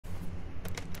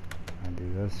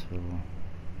this so I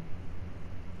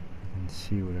can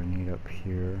see what I need up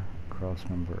here. Cross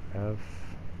member F,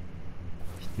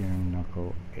 steering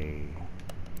knuckle A.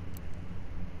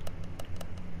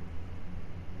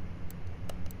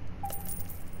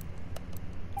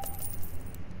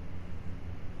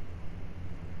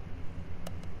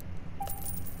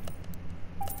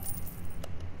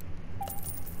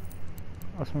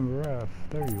 Cross member F,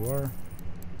 there you are.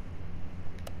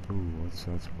 Ooh, what's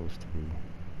that supposed to be?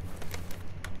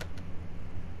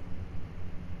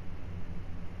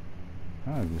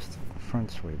 Ah, just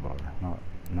front sway bar, not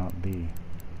B.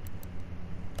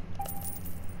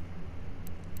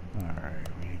 Alright,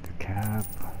 we need the cap.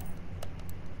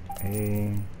 A.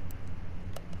 We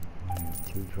need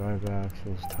 2 drive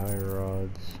axles, tire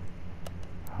rods.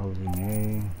 Housing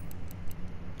A.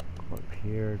 Go up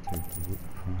here, take the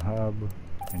front hub,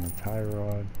 and a tire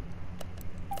rod.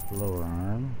 Lower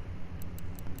arm.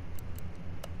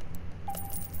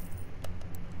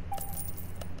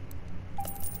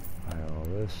 Buy all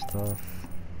this stuff.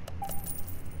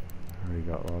 Already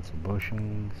got lots of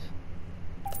bushings.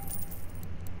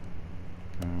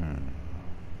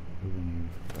 Who we need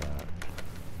for that?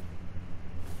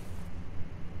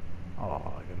 Oh,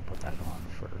 I gotta put that on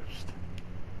first.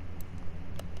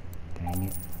 Dang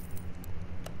it.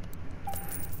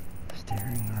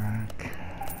 Steering rack.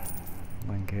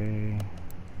 Link A.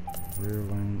 Rear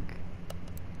link.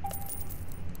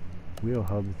 Wheel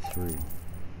hub 3.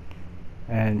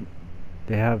 And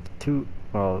they have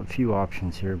a few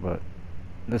options here, but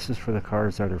this is for the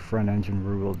cars that are front engine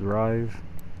rear wheel drive.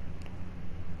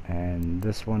 And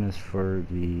this one is for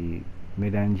the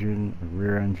mid-engine,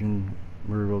 rear-engine,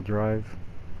 rear-wheel drive,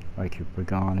 like your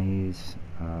Pagani's,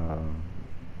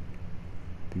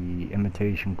 the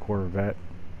imitation Corvette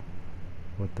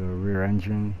with the rear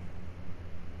engine.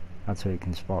 That's how you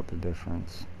can spot the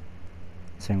difference.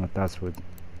 Same with that's what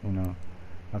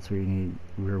you need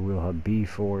rear-wheel hub B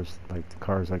for, like the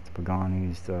cars like the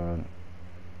Pagani's, the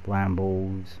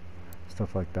Lambos,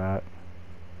 stuff like that.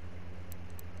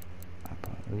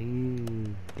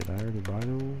 Did I already buy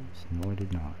those? No, I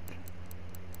did not.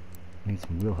 Need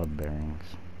some wheel hub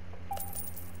bearings.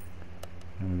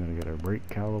 Then we're gonna get our brake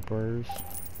calipers.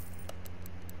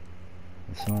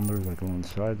 The cylinders that go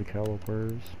inside the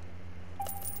calipers.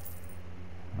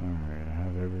 Alright, I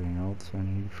have everything else I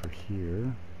need for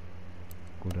here.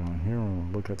 Go down here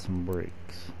and we'll look at some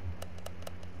brakes.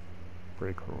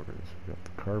 Brake rotors. We got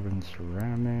the carbon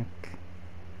ceramic.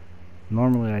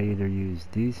 Normally I either use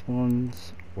these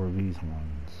ones or these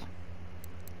ones,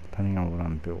 depending on what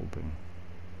I'm building.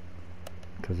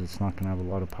 Because it's not going to have a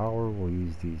lot of power, we'll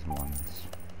use these ones.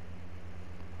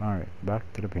 Alright,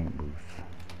 back to the paint booth.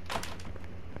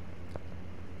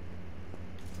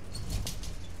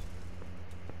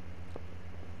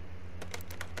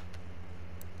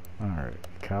 Alright,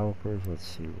 calipers, let's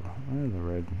see. Where are the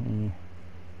red?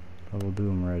 But we'll do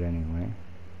them red anyway.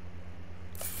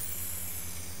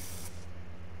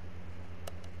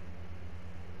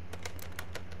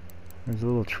 There's a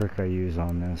little trick I use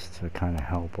on this to kind of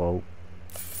help out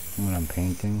when I'm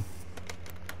painting.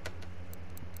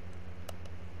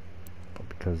 But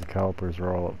because the calipers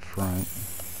are all up front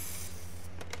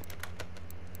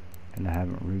and I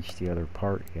haven't reached the other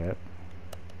part yet,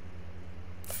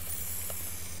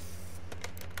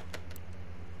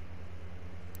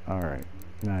 alright,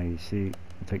 now you see,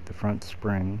 take the front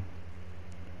spring,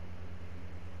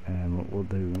 and what we'll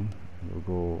do, we'll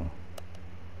go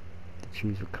to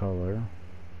choose a color,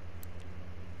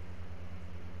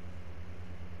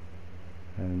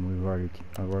 and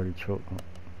I've already chosen,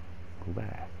 go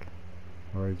back,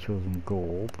 I've already chosen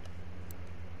gold,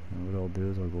 and what I'll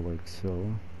do is I'll go like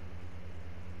so,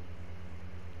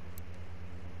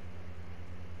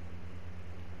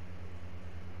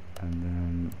 and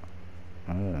then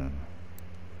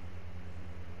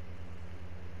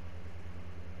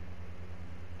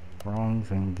wrong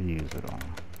thing to use it on.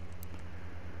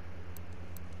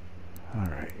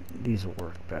 Alright, these will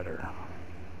work better.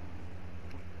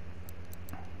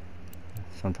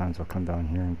 Sometimes I'll come down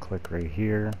here and click right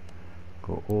here,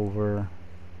 go over,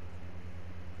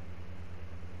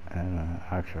 and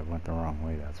actually I went the wrong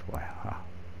way, that's why.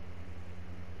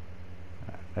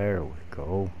 There we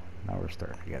go. Now we're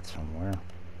starting to get somewhere.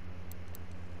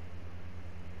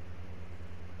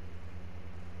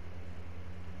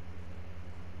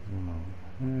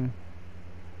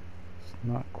 It's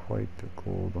not quite the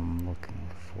gold I'm looking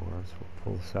for, so we'll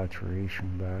pull the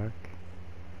saturation back.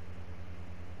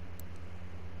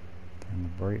 Turn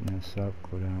the brightness up,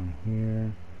 go down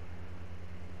here.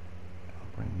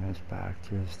 I'll bring this back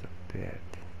just a bit.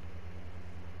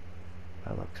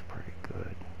 That looks pretty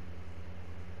good.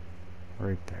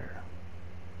 right there.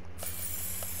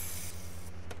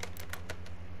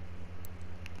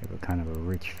 Give it kind of a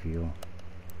rich feel.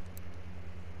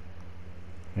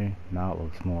 Okay, now it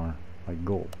looks more like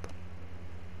gold.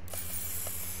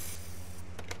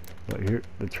 But here,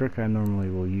 the trick I normally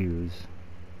will use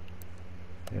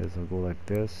is I'll go like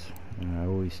this, and I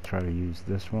always try to use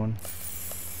this one.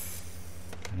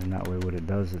 And that way what it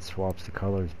does, it swaps the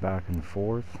colors back and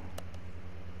forth.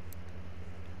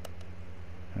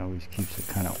 It always keeps it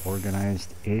kind of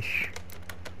organized-ish.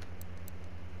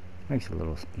 Makes it a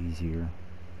little easier.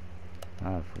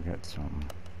 I forget something.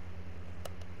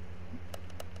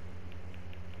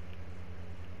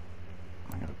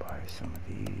 I'm gonna buy some of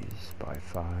these. Buy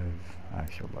 5.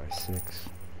 Actually, I'll buy 6.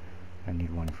 I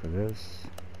need one for this.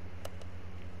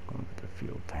 Go look at the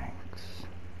fuel tanks.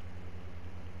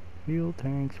 Fuel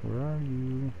tanks, where are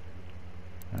you?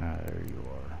 Ah, there you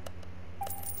are.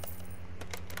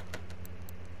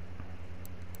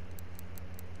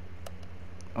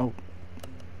 Oh,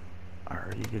 I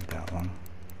already did that one.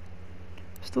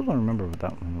 Still don't remember what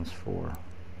that one was for.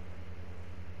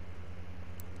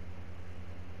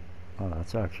 Oh,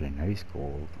 that's actually nice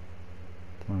gold.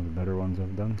 It's one of the better ones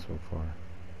I've done so far.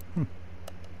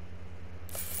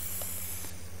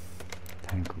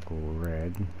 Tank will go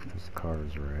red because the car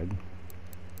is red.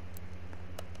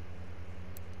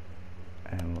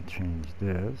 And we'll change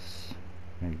this.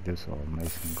 Make this all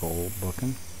nice and gold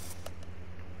looking.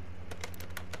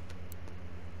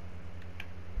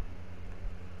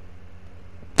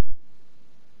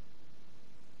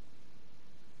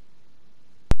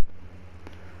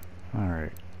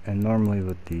 Alright, and normally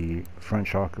with the front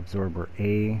shock absorber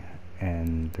A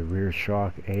and the rear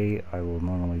shock A, I will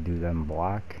normally do them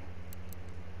black.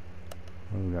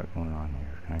 What do we got going on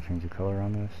here? Can I change the color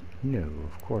on this? No,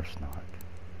 of course not.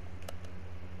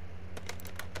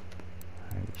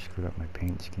 I screwed up my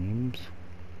paint schemes.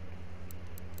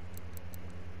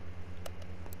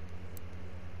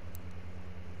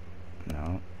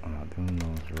 No, I'm not doing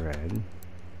those red.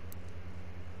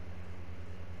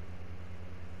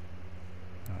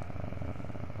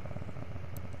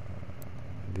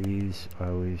 These I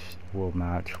always will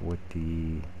match with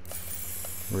the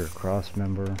rear cross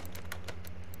member.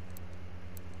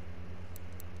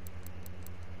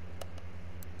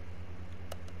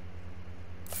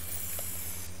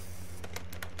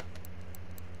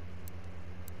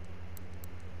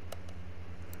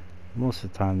 Most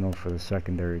of the time though, for the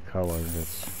secondary color,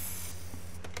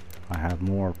 I have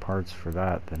more parts for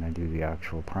that than I do the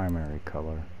actual primary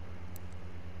color.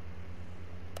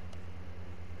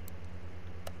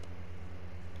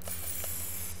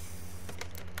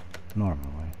 Normally.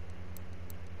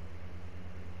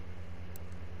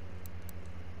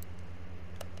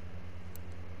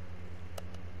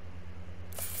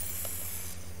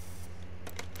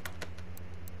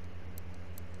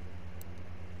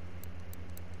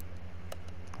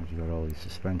 You got all these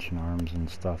suspension arms and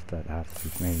stuff that have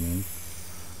to be made.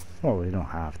 Well, they don't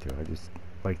have to. I just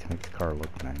like to make the car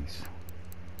look nice.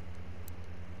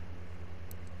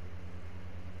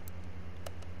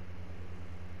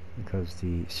 Because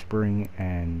the spring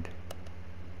and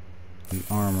the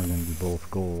arm are going to be both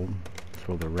gold.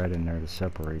 Throw the red in there to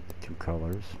separate the two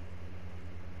colors.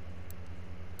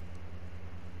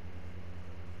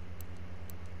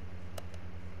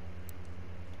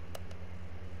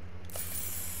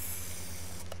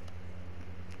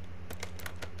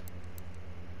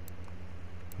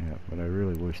 Yeah, but I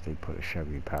really wish they'd put a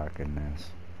Chevy pack in this.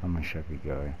 I'm a Chevy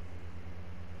guy.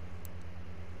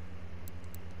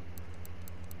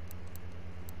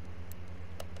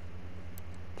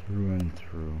 Through and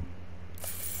through.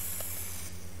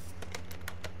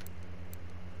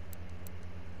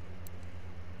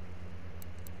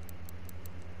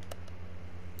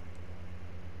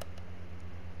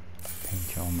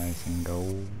 Paint y'all nice and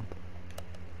gold.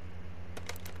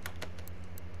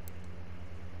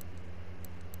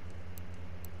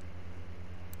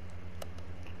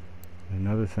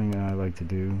 Another thing that I like to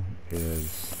do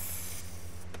is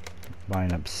buy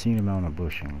an obscene amount of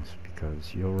bushings,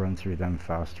 because you'll run through them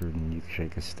faster than you can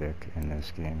shake a stick in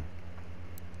this game.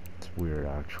 It's weird,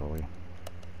 actually.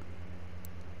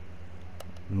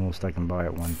 The most I can buy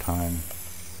at one time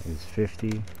is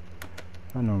 50.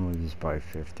 I normally just buy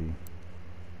 50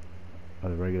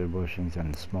 of the regular bushings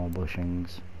and the small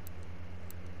bushings.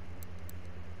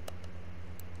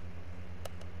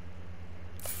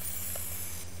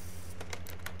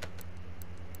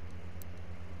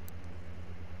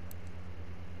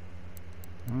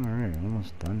 Alright,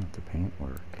 almost done with the paint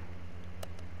work.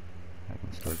 I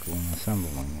can start going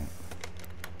assembling it.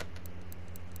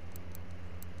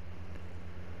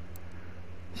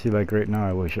 See, like right now,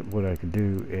 I wish what I could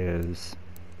do is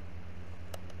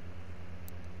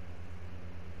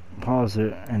pause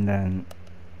it and then,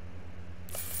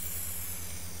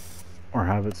 or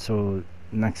have it so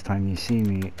next time you see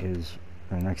me is,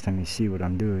 or next time you see what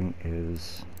I'm doing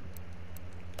is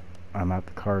I'm at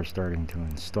the car starting to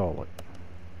install it.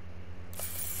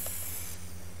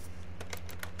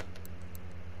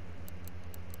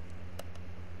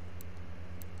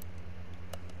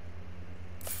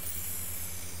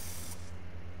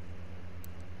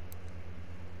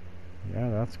 Yeah,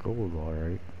 that's gold,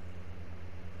 alright.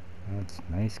 That's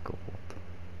nice gold.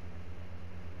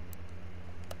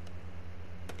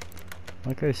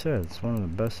 Like I said, it's one of the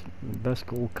best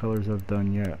gold colors I've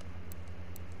done yet.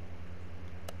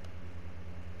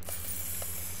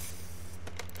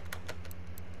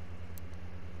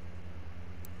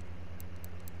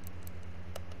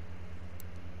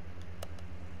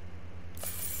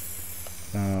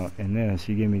 Now, in this,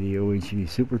 you gave me the OHD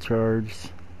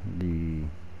supercharged, the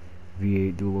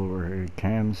V8 dual overhead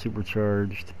cam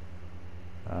supercharged,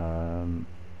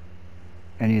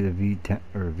 any of the V10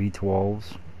 or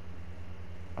V12s.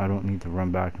 I don't need to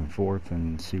run back and forth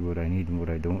and see what I need and what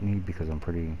I don't need because I'm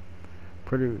pretty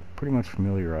much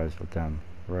familiarized with them,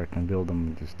 where I can build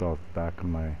them just off the back of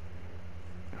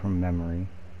from memory.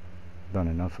 Done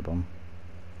enough of them.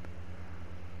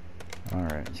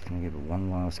 Alright, just gonna give it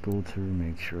one last go through,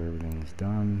 make sure everything's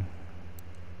done.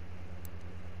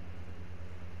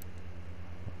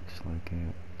 Looks like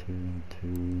it.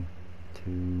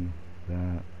 Two,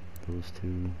 that, those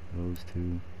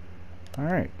two.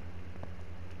 Alright.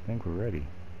 I think we're ready.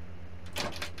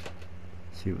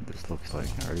 See what this looks like.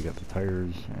 I already got the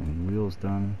tires and wheels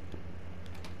done.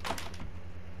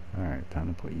 Alright,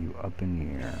 time to put you up in the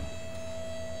air.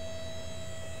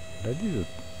 Did I do the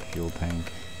fuel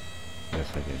tank? Yes,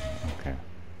 I did. Okay.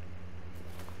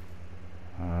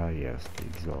 Yes, the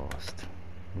exhaust.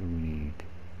 What do we need?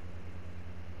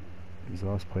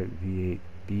 Exhaust pipe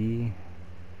V8B.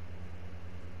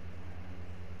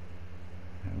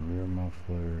 And rear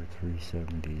muffler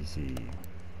 370Z. And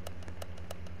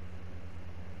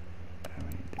we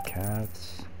need the cats.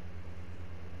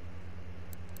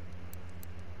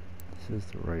 This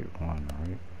is the right one,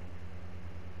 right?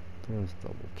 Let's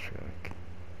double check.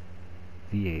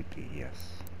 V8B, yes.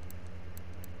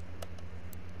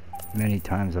 Many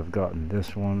times I've gotten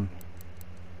this one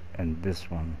and this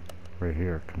one right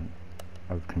here.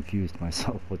 I've confused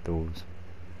myself with those.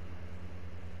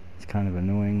 It's kind of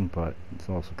annoying, but it's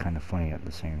also kind of funny at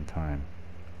the same time.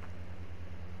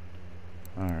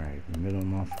 Alright, middle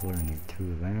muffler, I need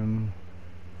two of them.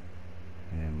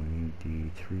 And we need the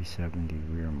 370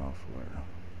 rear muffler.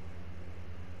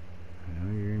 I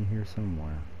know you're in here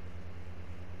somewhere.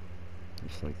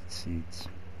 Just like the seats.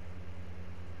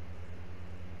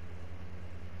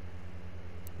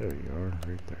 There you are,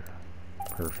 right there.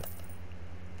 Perfect.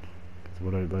 Because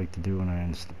what I'd like to do when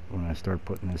I start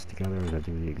putting this together is I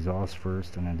do the exhaust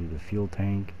first, and I do the fuel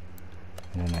tank,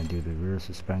 and then I do the rear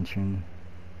suspension,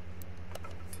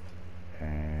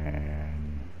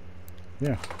 and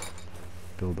yeah,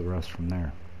 build the rest from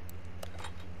there.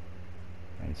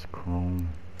 Nice chrome.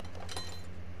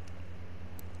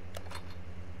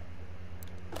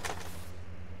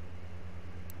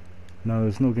 Now,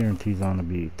 there's no guarantees on to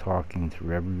be talking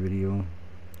through every video.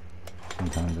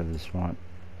 Sometimes I just want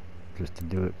just to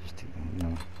do it, just to, you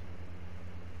know.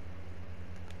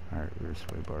 Alright, rear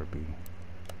sway bar B.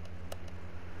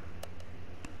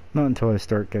 Not until I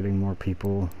start getting more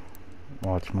people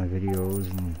watch my videos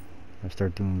and I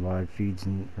start doing live feeds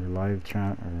and or live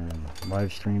chat or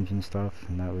live streams and stuff,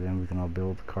 and that way then we can all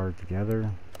build the car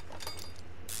together.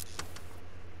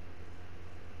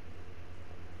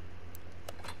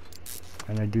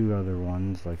 And I do other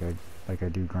ones like I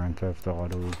do Grand Theft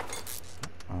Auto.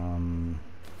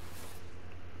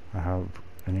 I have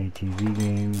an ATV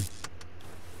game.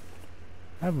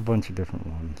 I have a bunch of different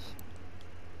ones.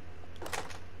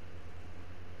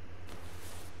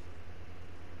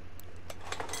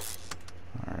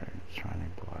 Alright, shiny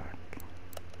black.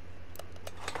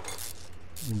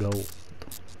 Gold.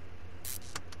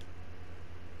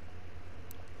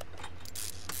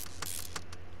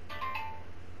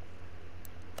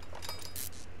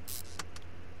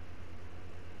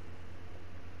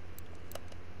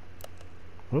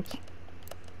 Whoops.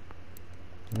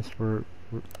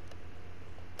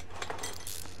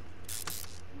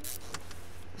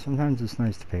 Sometimes it's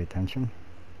nice to pay attention.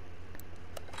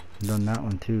 I've done that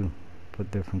one too.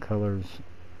 Put different colors.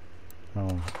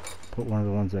 I'll put one of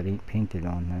the ones that ain't painted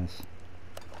on this.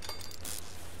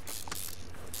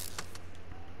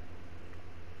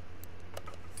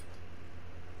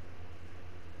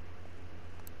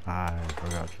 I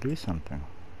forgot to do something.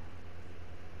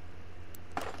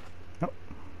 Nope.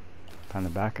 Find the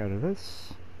back out of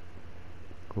this.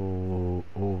 Go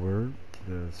over to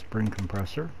the spring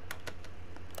compressor.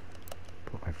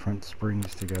 Put my front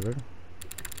springs together.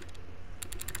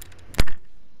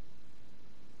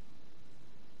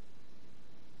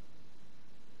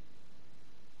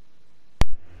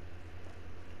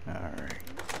 Alright.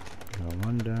 Got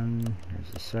one done.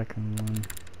 Here's the second one.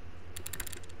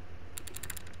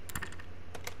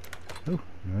 Oh,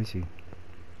 noisy.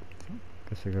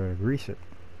 Guess I gotta grease it.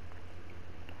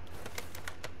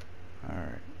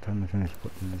 Alright, time to finish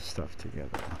putting this stuff together.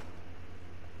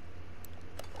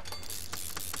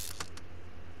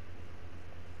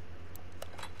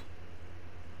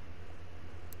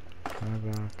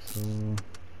 Axle.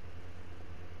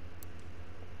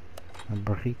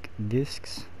 Brick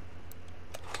discs.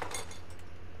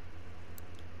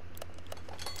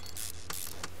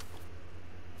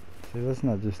 See, doesn't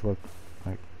that just look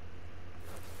like,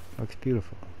 looks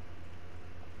beautiful?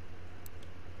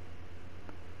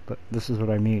 But this is what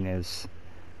I mean is,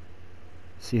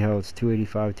 see how it's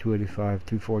 285, 285,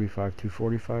 245,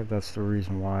 245? That's the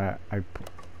reason why I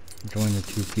join the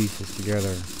two pieces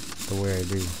together the way I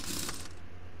do.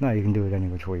 Now you can do it any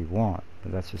which way you want,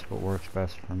 but that's just what works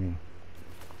best for me.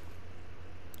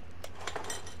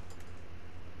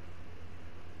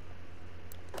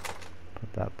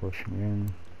 Put that bushing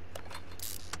in.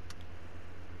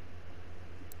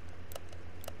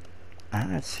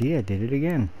 Ah, see, I did it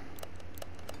again.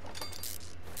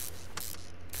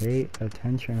 Pay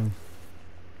attention.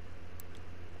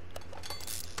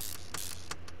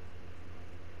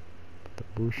 Put the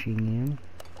bushing in.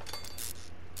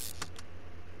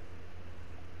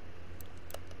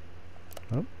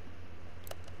 Oh.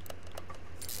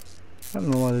 I don't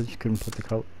know why I just couldn't put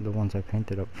the ones I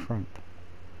painted up front.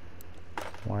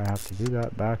 Why I have to do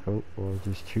that back out or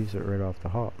just choose it right off the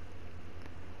hop.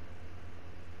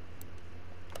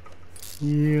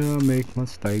 Yeah, make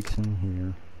mistakes in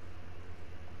here.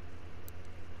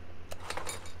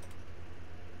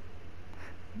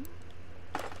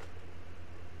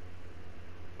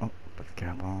 Oh, put the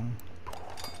cap on.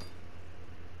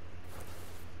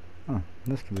 Oh,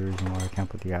 this could be the reason why I can't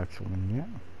put the axle in yet.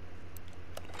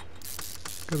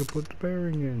 Gotta put the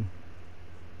bearing in.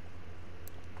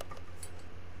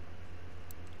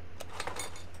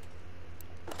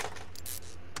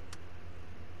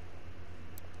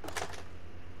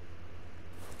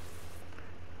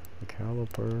 The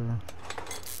caliper.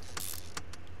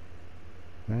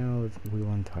 Now it's wheel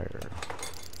and tire.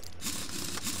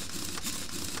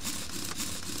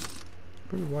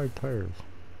 Pretty wide tires.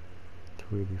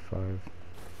 285.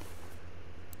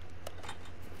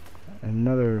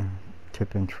 Another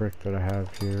tip and trick that I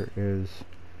have here is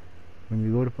when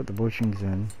you go to put the bushings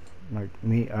in, like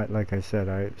me, like I said,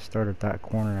 I start at that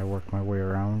corner and I work my way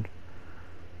around.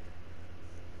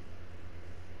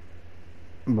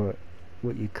 But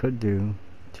what you could do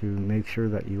to make sure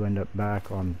that you end up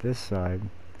back on this side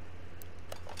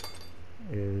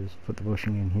is put the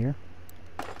bushing in here,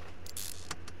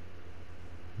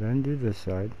 then do this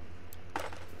side.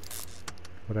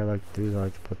 What I like to do is I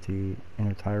like to put the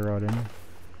inner tie rod in,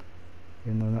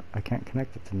 even though I can't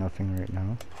connect it to nothing right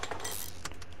now,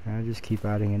 and I just keep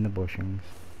adding in the bushings.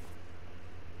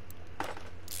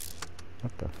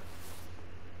 What the?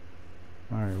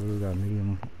 Alright, what do we got?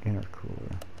 Medium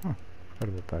intercooler. Huh, forgot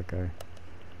about that guy.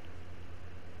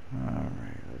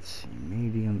 Alright, let's see.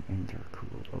 Medium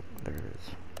intercooler. Oh, there it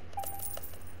is.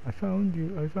 I found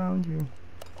you, I found you.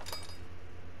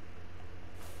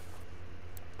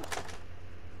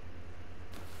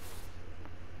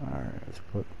 Alright, let's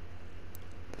put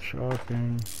the shock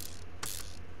in.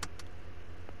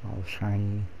 All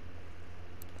shiny.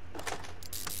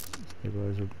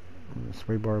 Stabilizer,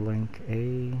 sway bar link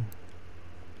A.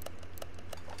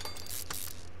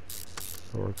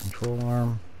 Lower control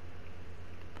arm.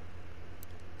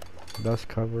 Dust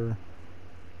cover.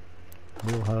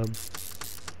 Wheel hub.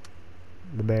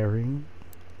 The bearing.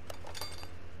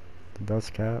 The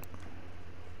dust cap.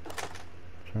 I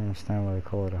don't understand why they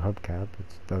call it a hubcap.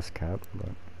 It's dust cap, but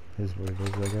it is what it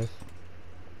is, I guess.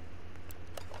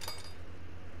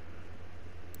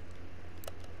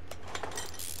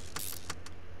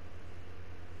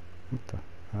 What the?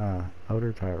 Ah,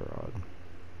 outer tie rod.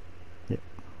 Yep.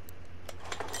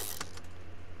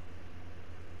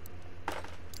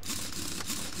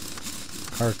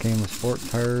 Car came with sport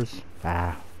tires.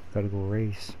 Ah, gotta go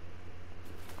race.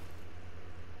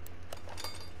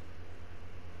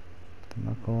 The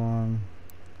knuckle on.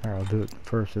 Alright, I'll do it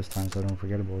first this time so I don't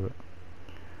forget about it.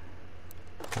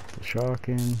 Put the shock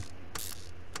in,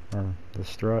 or the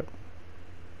strut.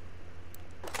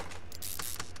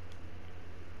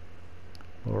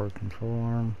 lower control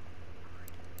arm.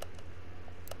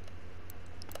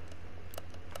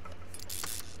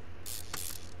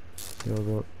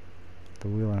 Build up the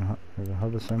wheel and the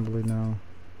hub assembly now.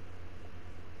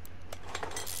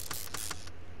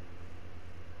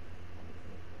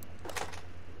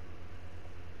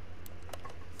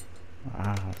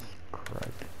 Ah,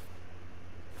 crud.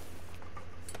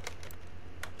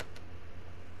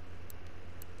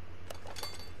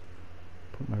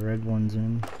 Put my red ones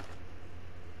in.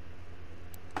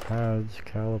 Pads,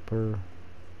 caliper.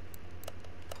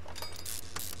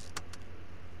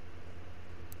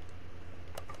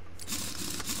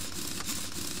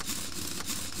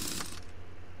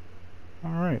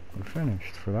 Alright, we're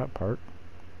finished for that part.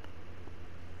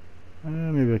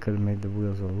 Maybe I could have made the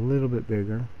wheels a little bit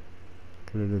bigger.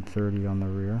 Could have did 30 on the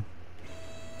rear.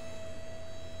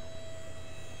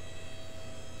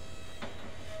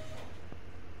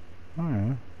 Oh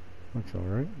yeah, looks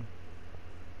alright.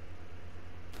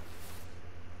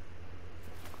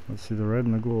 Let's see, the red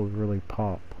and the gold really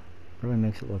pop. Really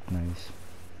makes it look nice.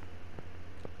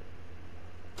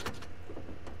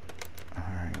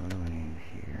 Alright, what do we need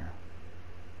here?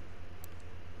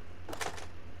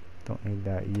 Don't need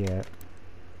that yet.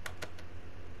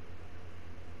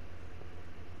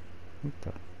 What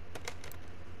the?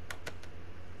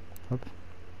 Oops.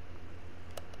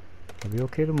 I'll be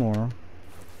okay tomorrow.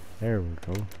 There we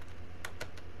go.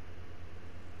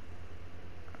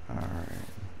 Alright.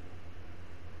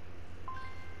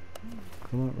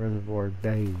 Coolant reservoir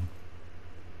day.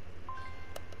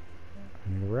 I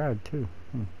need a rad too.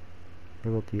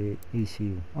 What about the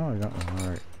ECU? Oh, I got one.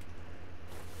 Alright.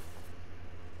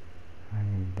 I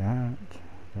need that.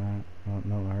 Oh,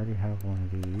 no, I already have one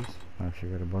of these. I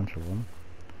actually got a bunch of them.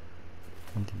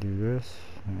 I need to do this.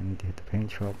 I need to hit the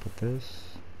paint shop with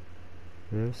this.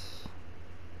 This.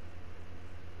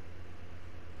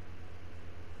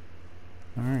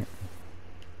 Alright.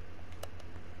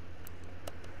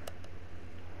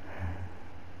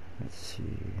 Let's see.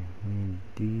 We need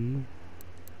D.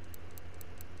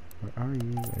 Where are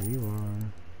you? There you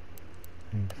are.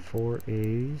 I need 4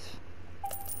 A's.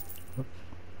 Oops.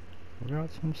 Forgot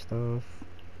some stuff.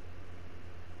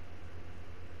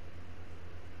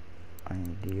 I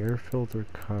need the air filter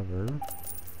cover.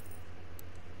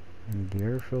 I need the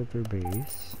air filter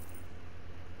base.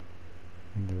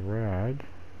 And the rad.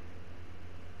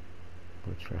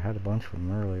 Which I had a bunch of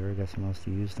them earlier. I guess I must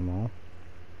have used them all.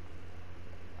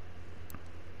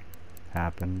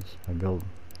 Happens. I build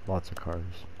lots of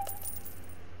cars.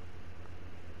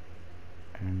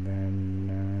 And then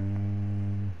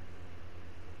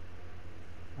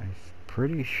I'm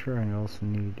pretty sure I also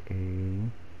need the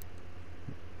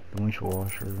windshield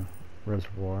washer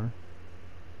reservoir.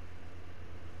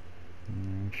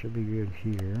 And it should be good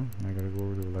here. I gotta go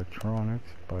over to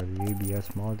electronics, buy the ABS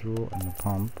module and the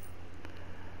pump.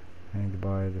 I need to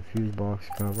buy the fuse box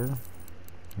cover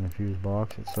and the fuse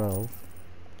box itself.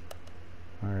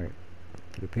 Alright,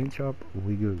 to the paint shop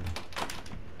we go.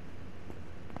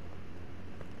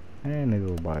 And maybe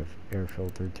we'll buy air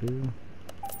filter too.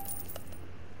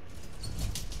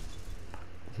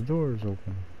 The door is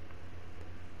open.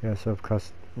 Yeah, so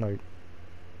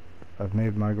I've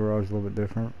made my garage a little bit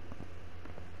different.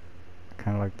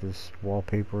 Kind of like this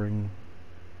wallpapering,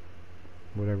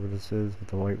 whatever this is, with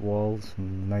the white walls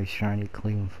and nice shiny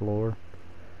clean floor.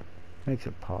 Makes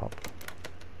it pop.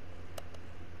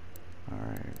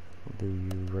 Alright, we'll do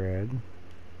you red.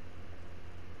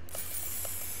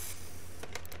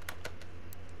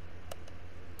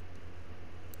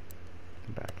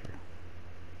 Get back here.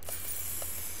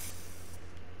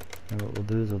 And what we'll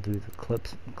do is we'll do the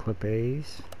clip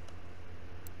A's.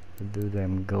 We'll do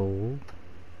them gold.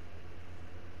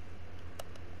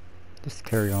 Just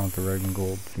carry on with the red and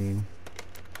gold theme.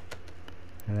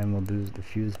 And then we'll do the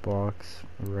fuse box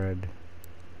red.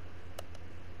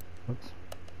 Whoops.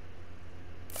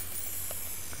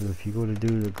 Because if you go to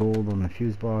do the gold on the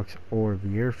fuse box or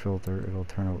the air filter, it'll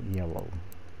turn out yellow.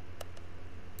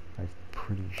 I'm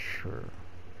pretty sure.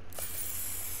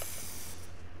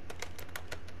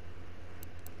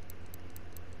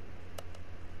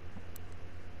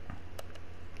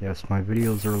 Yes, my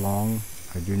videos are long.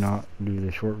 I do not do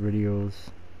the short videos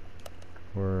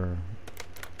where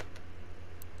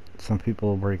some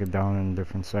people break it down in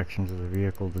different sections of the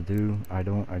vehicle to do. I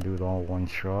don't. I do it all one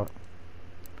shot.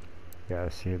 Yeah,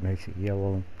 see, it makes it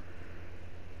yellow.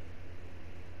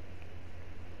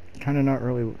 Kind of not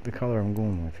really the color I'm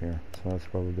going with here, so that's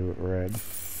why we'll do it red.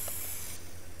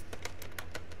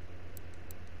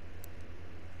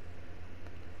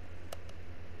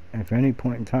 If at any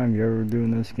point in time you're ever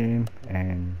doing this game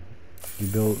and you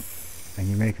build and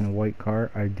you're making a white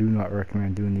car, I do not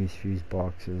recommend doing these fuse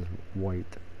boxes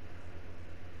white.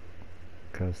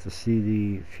 Because to see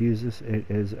the fuses, it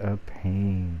is a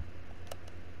pain.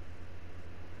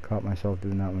 Caught myself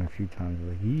doing that one a few times.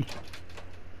 Like, yee.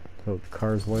 So if the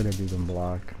car's white, I do them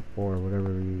black, or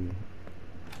whatever the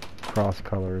cross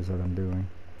color is that I'm doing.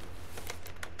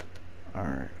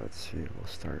 Alright, let's see. We'll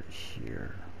start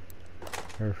here.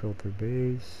 Air filter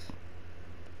base.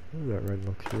 Ooh, that red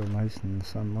looks real nice in the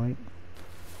sunlight.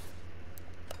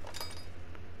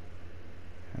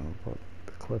 And we'll put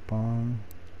the clip on.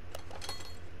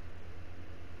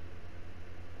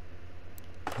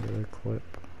 The other clip.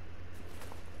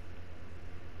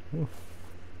 Ooh.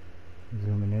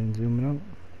 Zooming in, zooming out.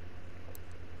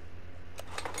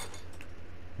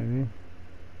 Maybe.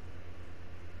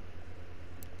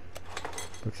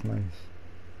 Looks nice.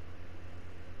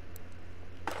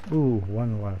 Ooh,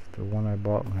 one left. The one I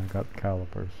bought when I got the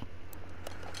calipers.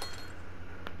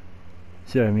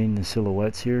 See what I mean? The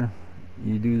silhouettes here.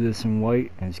 You do this in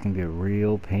white, and it's going to be a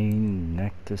real pain in the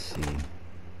neck to see.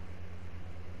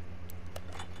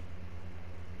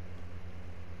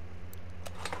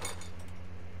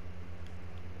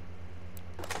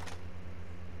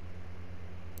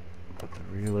 Put the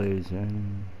relays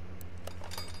in.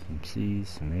 Some C's,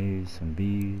 some A's, some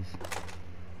B's.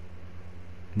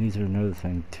 And these are another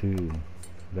thing too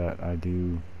that I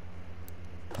do.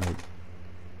 Like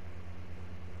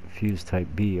fuse type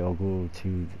B, I'll go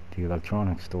to the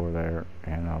electronics store there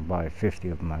and I'll buy 50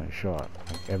 of them at a shot.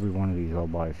 Like every one of these I'll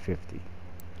buy 50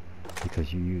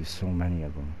 because you use so many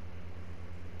of them.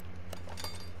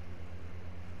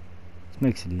 This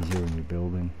makes it easier when you're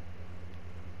building.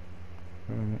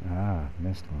 Ah,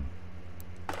 missed one.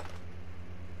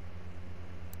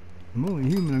 I'm only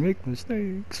human, I make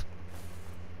mistakes.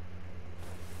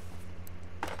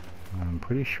 I'm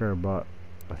pretty sure I bought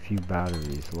a few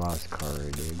batteries the last car I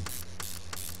did.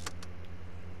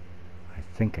 I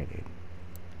think I did.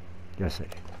 Yes I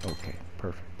did. Okay,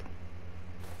 perfect.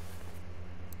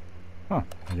 Huh,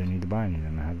 I didn't need to buy any of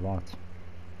them, I had lots.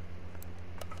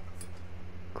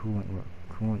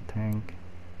 Coolant tank.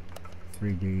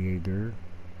 Radiator.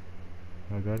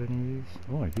 Have I got any of these?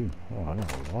 Oh I do. Oh, I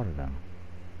got a lot of them.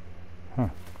 Huh.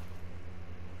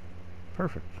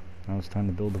 Perfect. Now it's time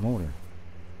to build the motor.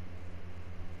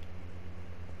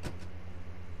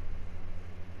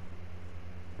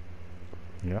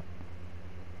 Yep.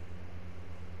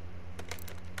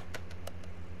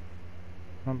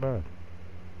 Not bad.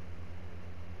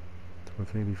 It's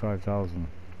worth 85,000.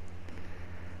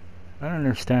 I don't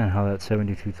understand how that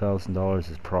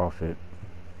 $72,000 is profit.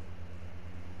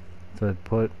 So I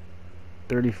put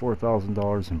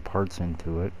 $34,000 in parts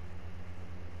into it.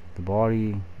 The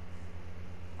body,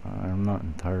 I'm not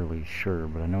entirely sure,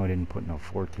 but I know I didn't put no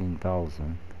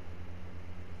 14,000.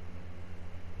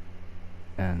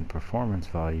 And performance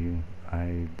value,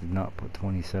 I did not put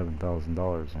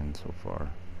 $27,000 in so far.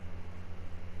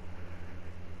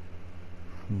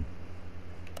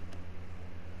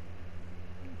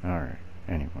 Alright,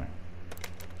 anyway.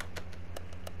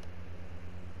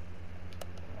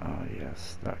 Oh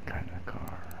yes, that kind of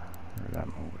car, or that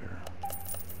motor.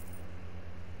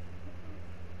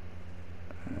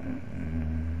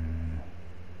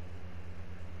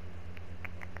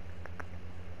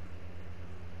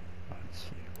 Let's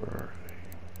see, where are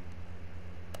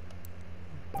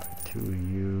they? Buy 2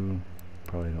 of you.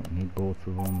 Probably don't need both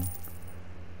of them.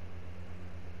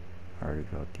 Already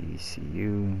got the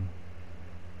ECU.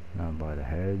 Now buy the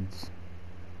heads.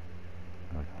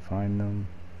 If I can find them.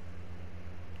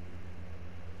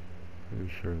 Pretty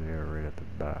sure they are right at the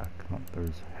back. Oh,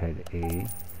 there's head A.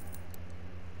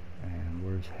 And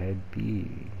where's head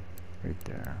B? Right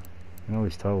there. I can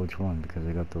always tell which one because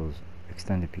I got those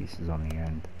extended pieces on the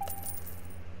end.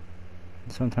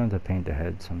 And sometimes I paint the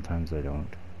head, sometimes I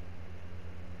don't.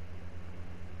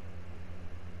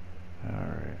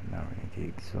 Alright, now we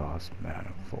need the exhaust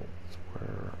manifolds.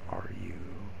 Where are you?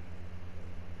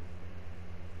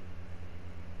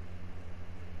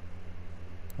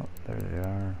 Oh, there they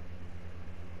are.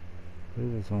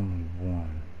 There's only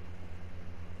one.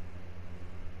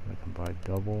 I can buy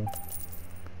double.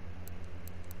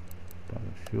 Buy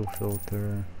the fuel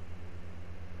filter.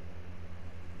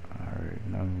 Alright,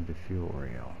 now we need the fuel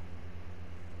rail.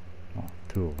 Oh,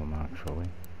 2 of them actually.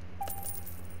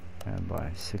 And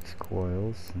buy 6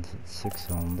 coils since it's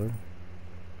 6-cylinder.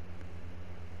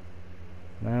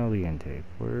 Now the intake.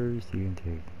 Where's the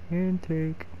intake?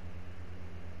 Intake.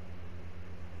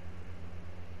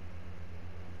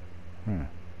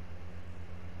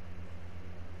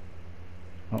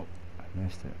 Oh, I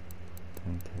missed it.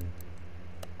 Intake.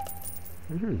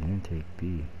 Where's the intake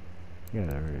B? Yeah,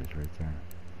 there it is right there.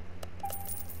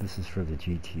 This is for the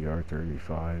GTR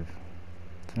 35.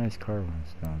 It's a nice car when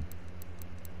it's done.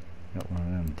 Got one of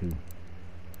them too.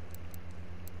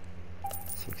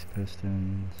 6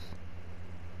 pistons.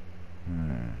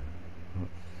 What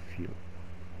fuel?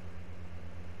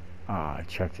 Ah, I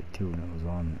checked it too and it was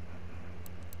on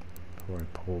before I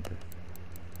pulled it.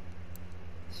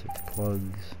 6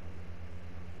 plugs.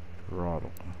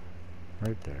 Throttle.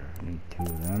 Right there. I need 2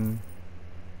 of them.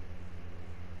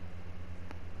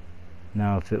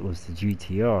 Now if it was the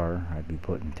GTR, I'd be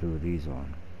putting 2 of these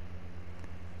on.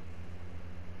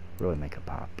 Really make a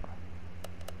pop.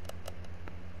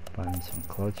 Buy me some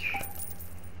clutch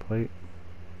plate,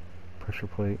 pressure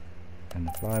plate, and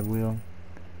the flywheel.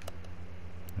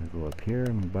 I'm gonna go up here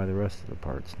and buy the rest of the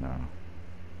parts now.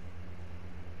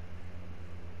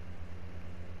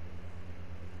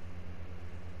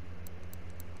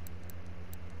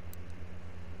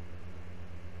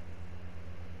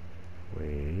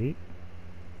 Wait.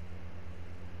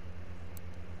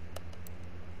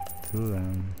 2 of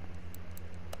them.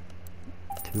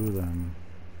 2 of them.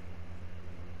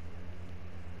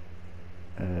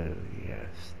 Oh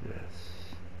yes,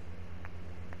 this.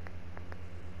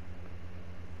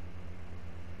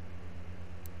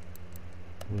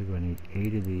 I believe I need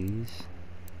 8 of these.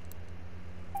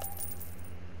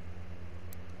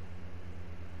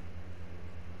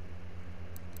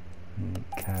 Need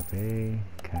cap A,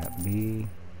 cap B.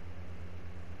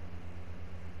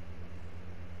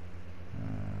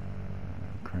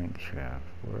 Crankshaft,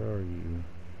 where are you?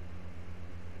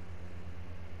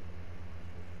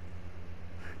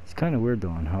 It's kind of weird though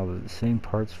on how the same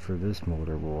parts for this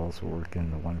motor will also work in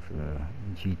the one for the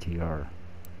GTR.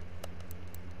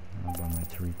 I'll buy my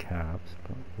 3 caps,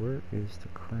 but where is the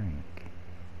crank?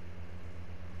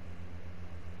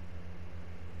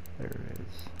 There it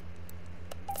is.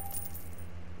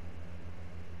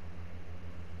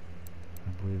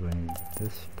 I believe I need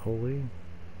this pulley.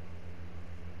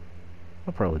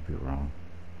 I'll probably be wrong.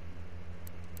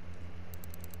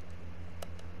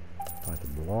 Buy the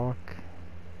block.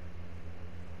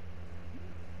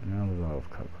 Now the valve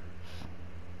covers.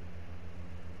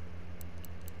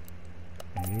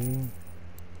 A,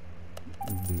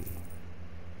 B.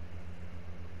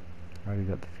 Already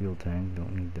got the fuel tank,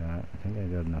 don't need that. I think I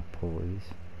got enough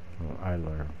pulleys. Well,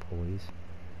 idler pulleys.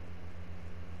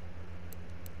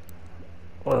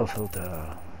 Oil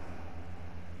filter.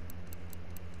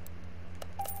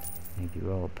 Need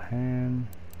the oil pan.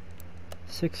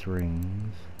 6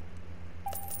 rings.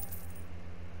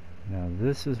 Now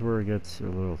this is where it gets a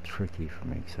little tricky for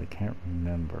me because I can't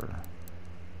remember.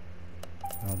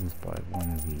 I'll just buy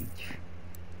 1 of each.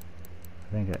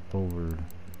 I think I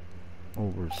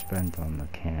overspent on the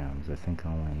cams. I think I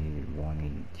only needed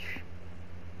 1 each.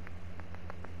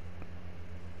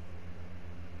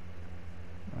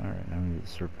 Alright, now we need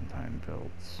serpentine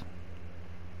belts.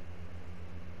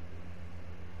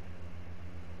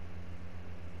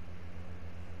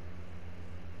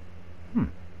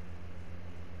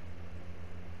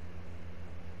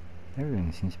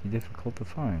 Everything seems to be difficult to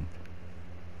find.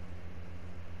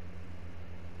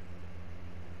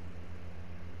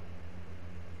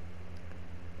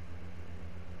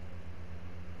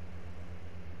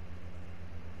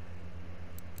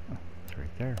 Oh, it's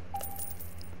right there.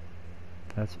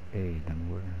 That's A, then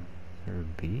where? Is there a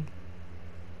B?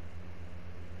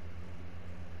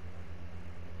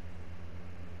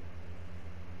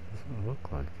 Doesn't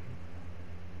look like it.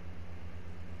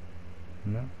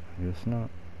 No, I guess not.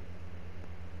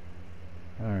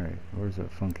 Alright, where's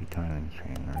that funky timing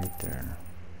chain? Right there.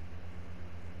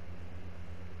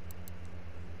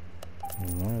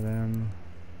 Need 1 of them.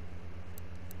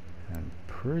 I'm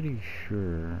pretty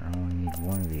sure I only need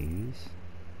 1 of these.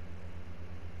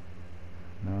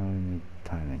 Now I need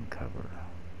timing cover.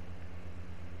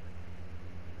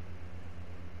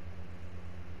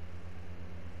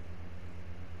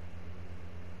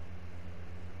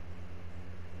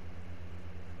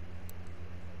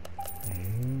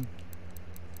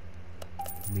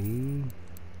 B,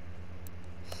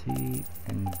 C,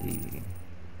 and D.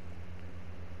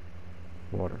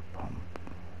 Water pump.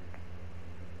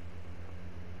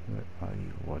 Where are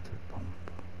you, water pump?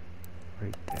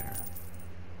 Right there.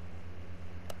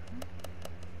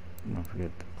 Don't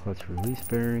forget the clutch release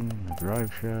bearing, the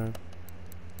drive shaft,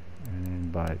 and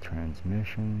then buy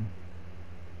transmission.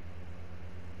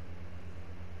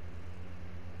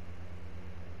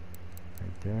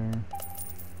 Right there.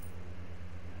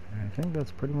 I think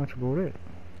that's pretty much about it.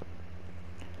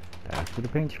 Back to the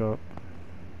paint shop.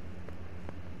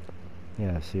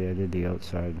 Yeah, see, I did the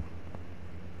outside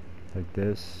like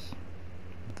this,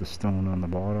 with the stone on the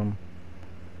bottom.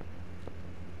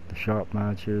 shop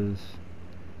matches,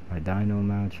 my dyno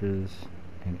matches,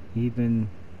 and even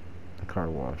the car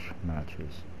wash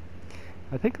matches.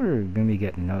 I think we're going to be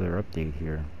getting another update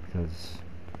here, because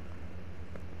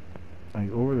like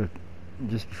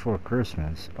just before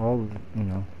Christmas, all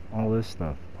this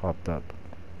stuff popped up,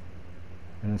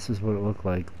 and this is what it looked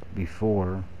like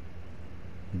before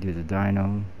you do the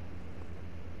dyno,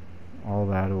 all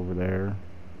that over there.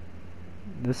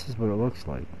 This is what it looks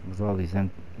like with all these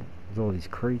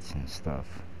crates and stuff.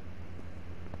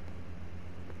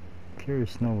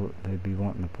 Curious to know what they'd be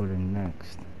wanting to put in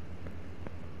next.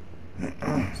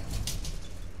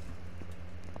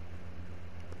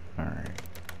 Alright.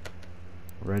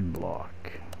 Red block.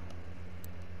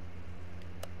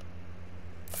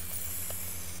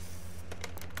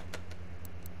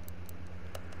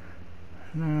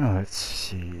 Now let's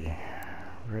see.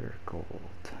 Red or gold?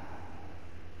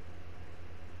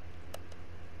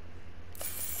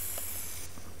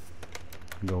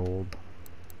 Gold.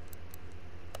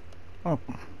 Oh.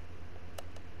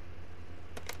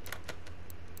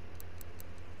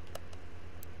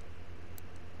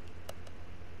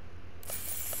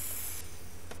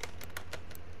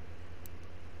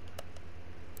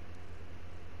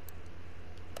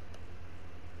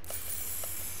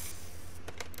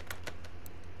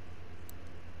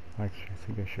 Actually, I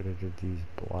think I should have did these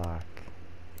black.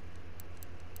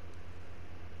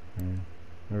 And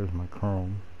there's my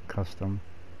chrome custom,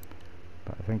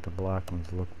 but I think the black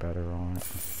ones look better on it.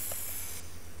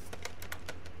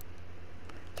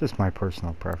 Just my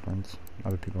personal preference.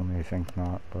 Other people may think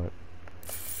not, but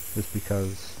just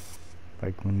because,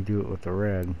 like when you do it with the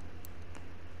red,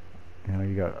 you know,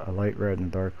 you got a light red and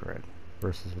a dark red,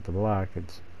 versus with the black,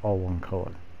 it's all one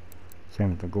color.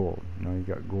 Same with the gold. You know, you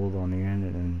got gold on the end,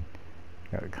 and then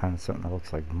you got kind of something that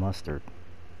looks like mustard.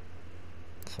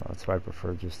 So that's why I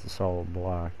prefer just the solid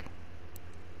black.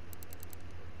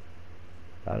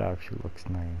 That actually looks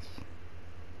nice,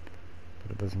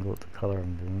 but it doesn't go with the color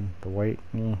I'm doing. The white,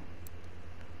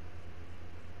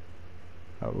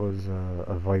 that was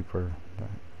a Viper,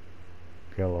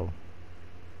 yellow.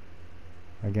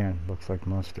 Again, looks like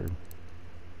mustard.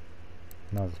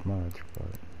 Not as much, but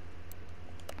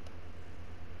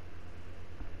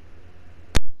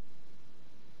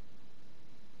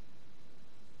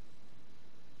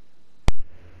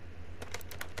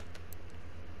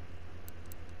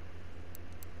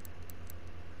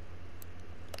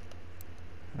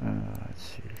let's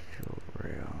see, fuel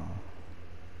rail.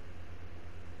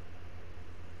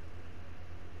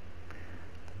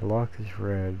 The block is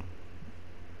red.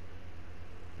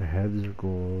 The heads are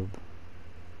gold.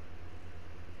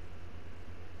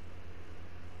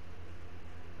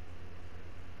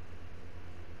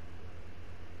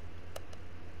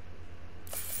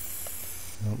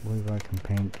 I don't believe I can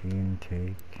paint the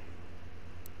intake.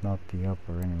 Not the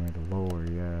upper anyway, the lower,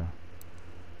 yeah.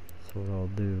 So what I'll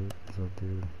do is I'll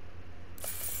do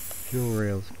fuel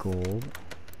rails gold,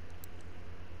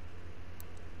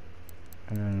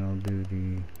 and then I'll do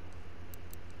the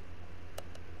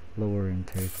lower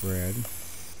intake red,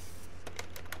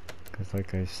 because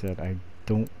like I said, I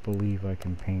don't believe I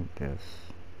can paint this.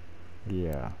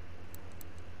 Yeah,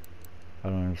 I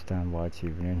don't understand why it's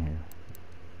even in here.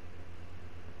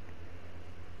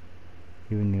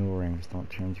 Even the O-rings don't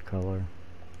change color.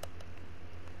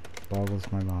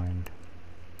 Boggles my mind,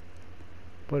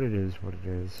 but it is what it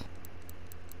is.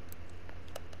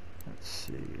 Let's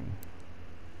see,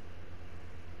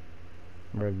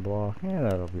 red block, yeah,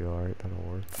 that'll be alright, that'll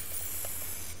work.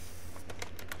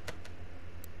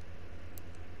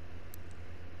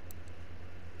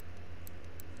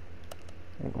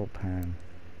 We'll go pan.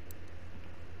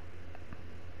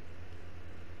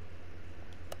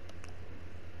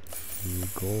 The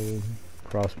gold,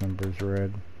 cross members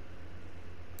red.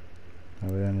 And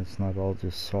then it's not all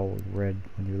just solid red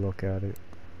when you look at it.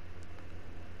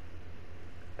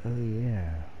 Oh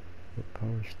yeah, what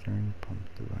power steering pump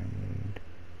do I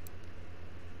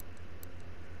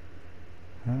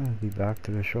need? I'll be back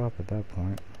to the shop at that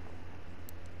point.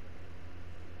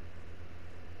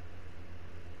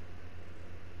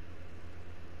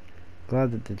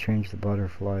 Glad that they changed the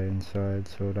butterfly inside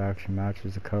so it actually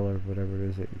matches the color of whatever it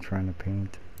is that you're trying to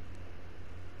paint.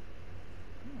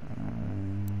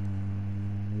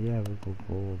 Yeah, we'll go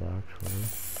gold actually.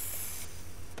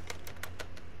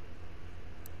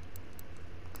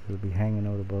 It'll be hanging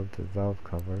out above the valve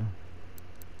cover.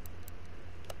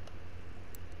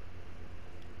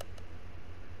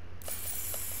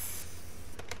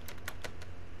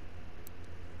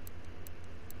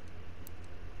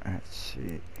 Let's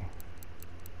see.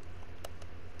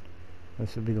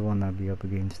 This will be the one that'll be up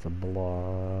against the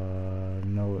block.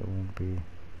 No, it won't be.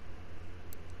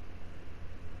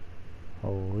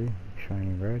 Holy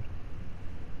shiny red.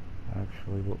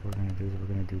 Actually, what we're gonna do is we're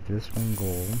gonna do this one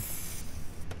gold.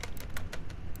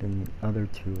 Then the other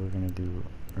two we're gonna do,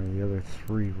 or the other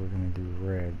three we're gonna do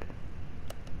red.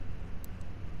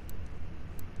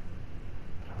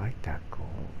 I like that gold.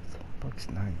 Looks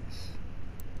nice.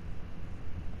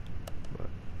 But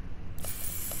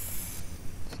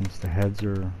since the heads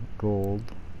are gold,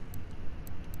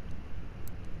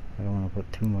 I don't want to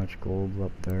put too much gold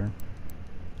up there.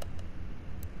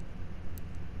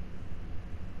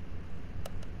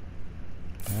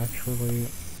 Actually,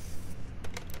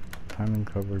 timing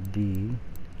cover D.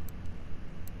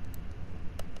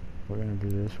 We're gonna do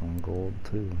this one gold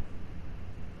too.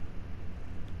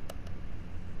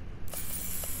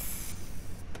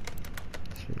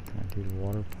 Let's see, can I do the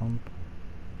water pump?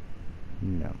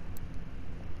 No.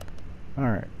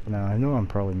 Alright, now I know I'm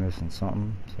probably missing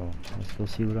something, so let's go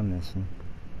see what I'm missing.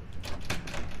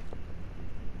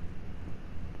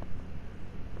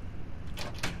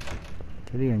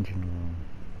 To the engine room.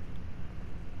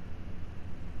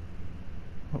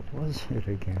 What was it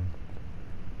again?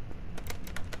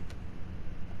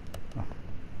 Oh.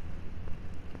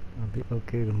 I'll be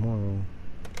okay tomorrow.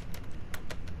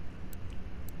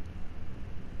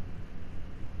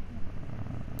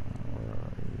 Where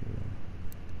are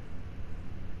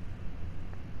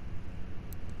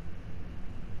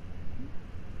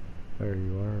you? There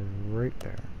you are, right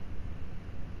there.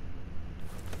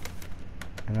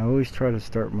 And I always try to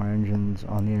start my engines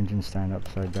on the engine stand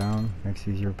upside down. Makes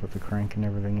it easier to put the crank and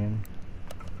everything in.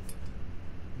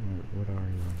 What are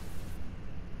you?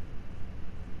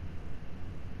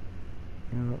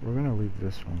 You know what, we're gonna leave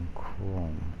this one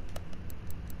chrome.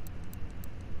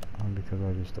 Because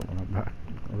I just don't want to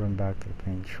run back to the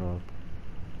paint shop.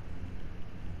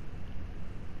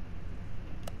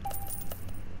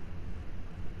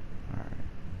 Alright.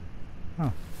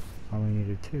 Oh, I only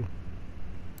needed two.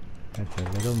 That's a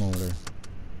little motor.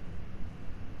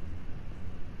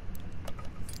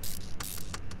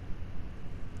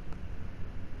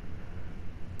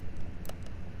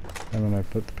 And when I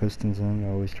put the pistons in, I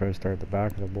always try to start at the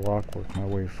back of the block, work my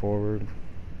way forward.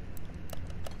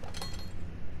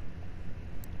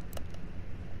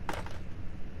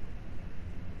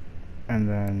 And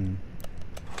then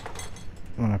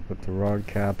when I put the rod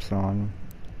caps on,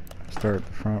 I start at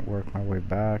the front, work my way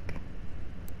back.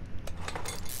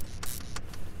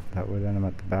 That way then I'm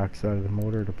at the back side of the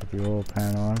motor to put the oil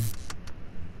pan on.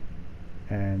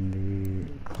 And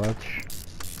the clutch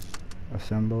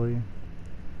assembly.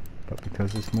 But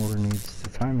because this motor needs the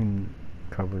timing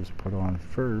covers put on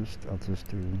first, I'll just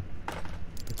do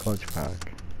the clutch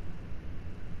pack.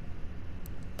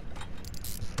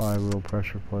 The flywheel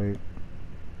pressure plate,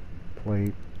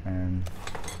 and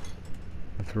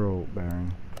the throw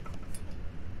bearing.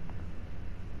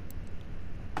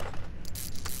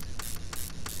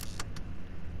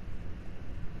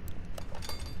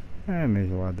 And I may as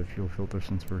well add the fuel filter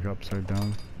since we're upside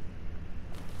down.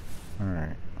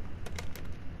 Alright.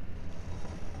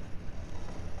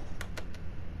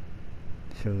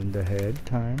 Cylinder head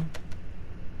time.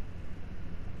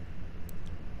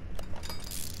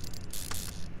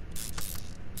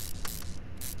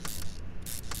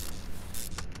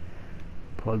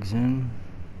 Plugs in.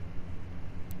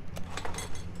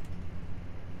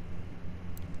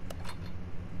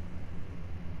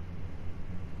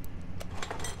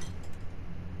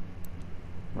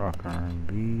 Rock arm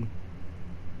B.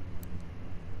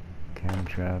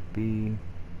 Camshaft B.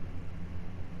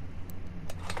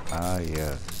 Ah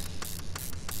yes.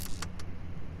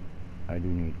 I do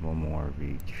need one more of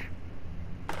each.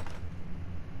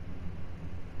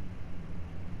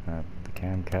 The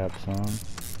cam caps on.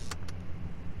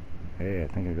 Hey, I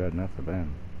think I got enough of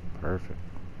them. Perfect.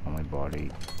 Only bought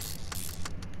 8.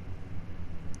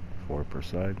 4 per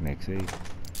side makes 8.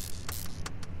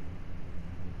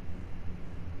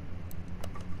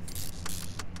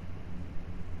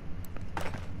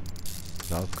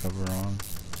 Valve cover on.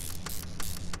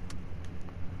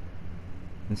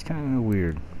 It's kind of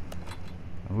weird.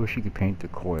 I wish you could paint the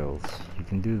coils. You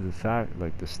can do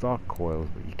like the stock coils,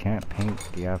 but you can't paint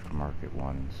the aftermarket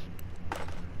ones.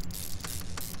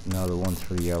 Now the ones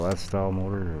for the LS style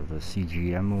motor, or the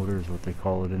CGM motor is what they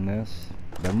call it in this.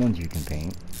 Them ones you can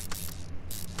paint.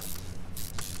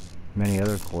 Many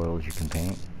other coils you can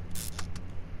paint,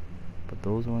 but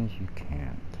those ones you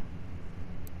can't.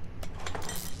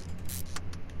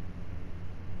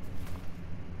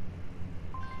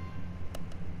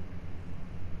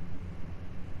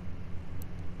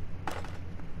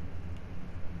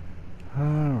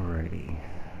 Alrighty,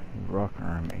 rock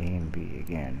arm A and B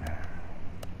again.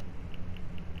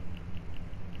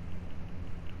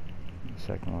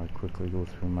 second while I quickly go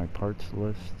through my parts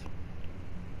list.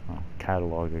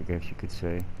 Catalog, I guess you could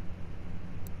say.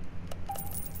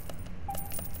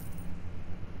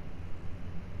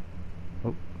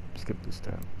 Oh, skip this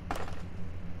step.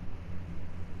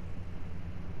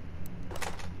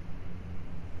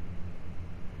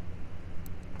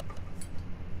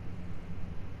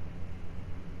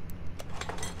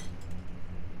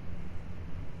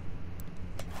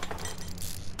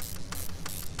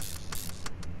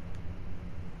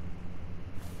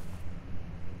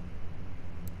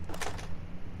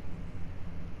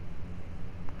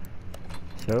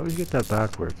 So I always get that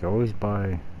backwards. I always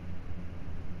buy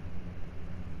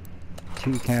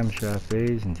 2 camshaft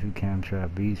A's and 2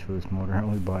 camshaft B's for this motor. I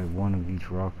only buy 1 of each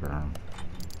rocker arm.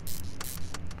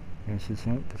 Guess this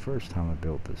ain't the first time I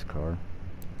built this car.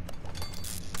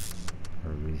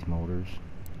 Or these motors.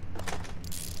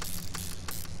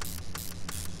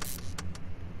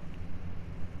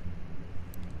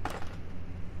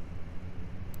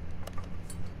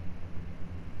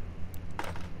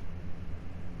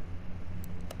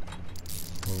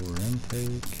 Lower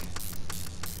intake.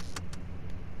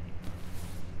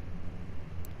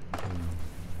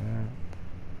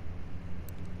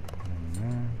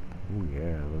 Oh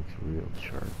yeah, it looks real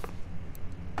sharp.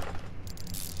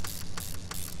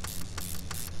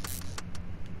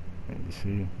 And you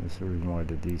see, this is the reason why I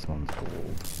did these ones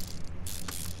gold.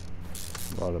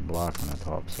 A lot of black on the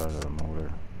top side of the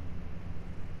motor.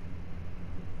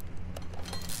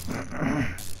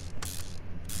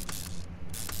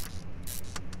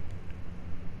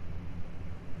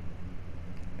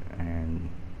 And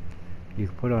you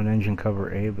can put on engine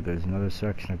cover A, but there's another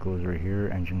section that goes right here,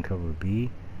 engine cover B.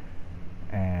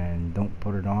 And don't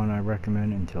put it on, I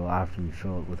recommend, until after you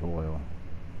fill it with oil.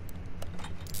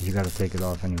 You gotta take it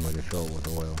off anyway to fill it with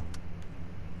oil.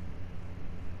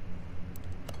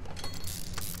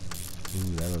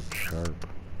 Ooh, that looks sharp.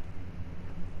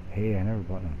 Hey, I never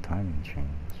bought no timing chains.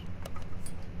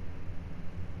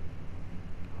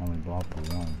 I only bought the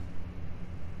one.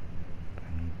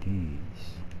 I need these.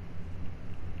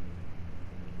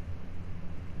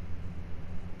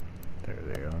 There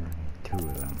they are, 2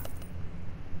 of them.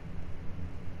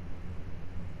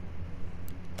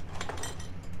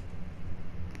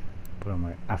 Put on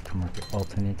my aftermarket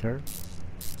alternator.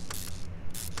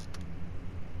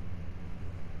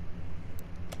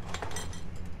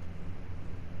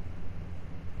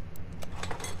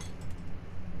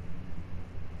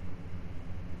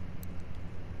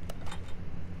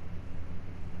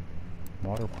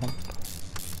 Water pump.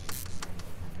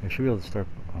 I should be able to start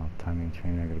timing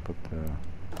chain. I gotta put the...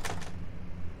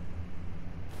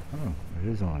 Oh, it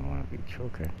is only 1 of each.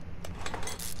 Okay.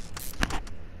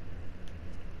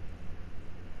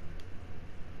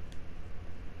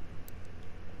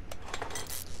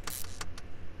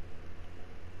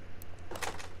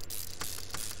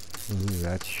 Ooh,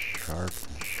 that's sharp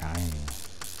and shiny.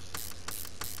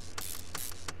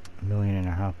 1.5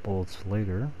 million bolts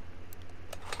later.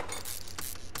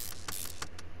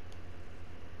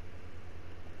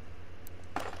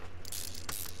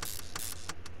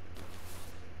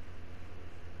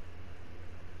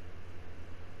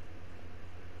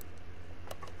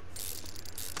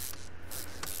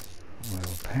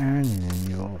 Oil pan and then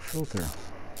the oil filter,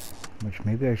 which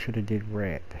maybe I should have did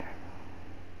red.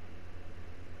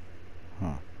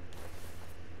 Huh.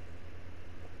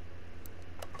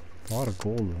 A lot of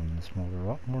gold on this motor, a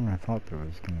lot more than I thought there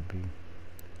was going to be.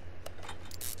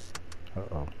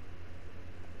 Uh-oh.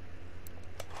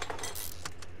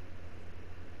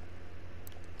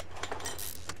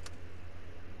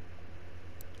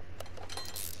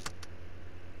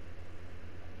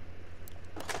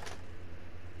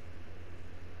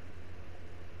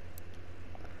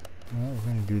 Well, we're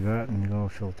going to do that and the oil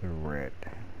filter red.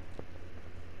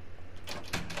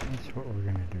 That's what we're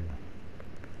going to do.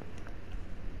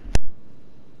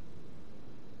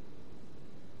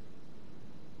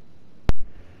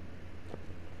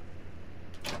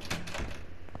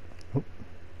 Oh,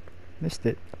 missed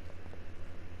it.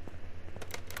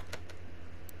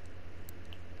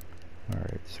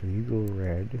 Alright, so you go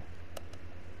red.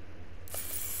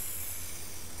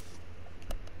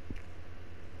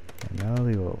 And now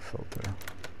the oil filter.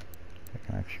 I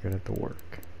can actually get it to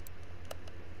work.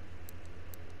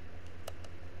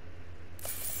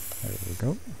 There we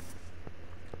go.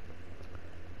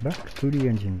 Back to the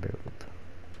engine build.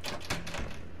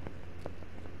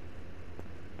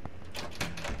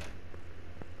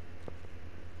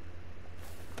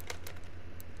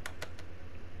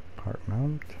 Part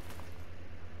mount.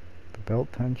 The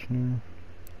belt tensioner.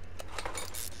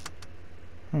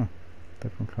 Huh,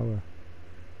 different color.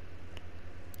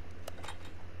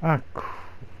 Ah,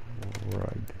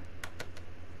 crud.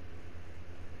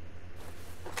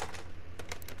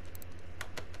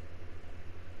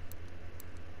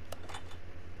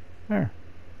 There.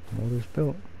 Motor's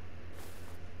built.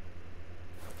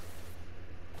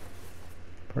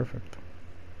 Perfect.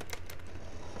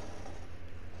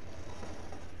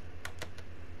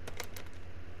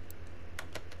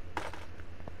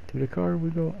 To the car we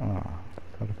go. Ah,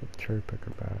 gotta put the cherry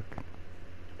picker back.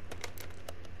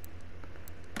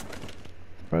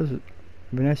 Surprised it'd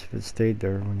be nice if it stayed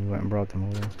there when you went and brought them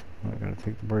over. I gotta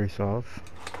take the brace off.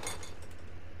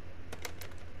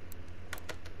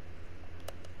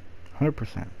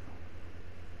 100%.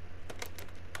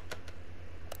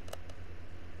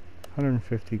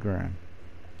 150 grand.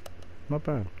 Not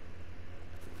bad.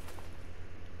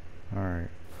 Alright.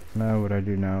 Now what I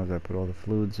do now is I put all the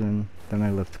fluids in, then I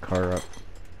lift the car up,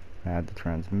 add the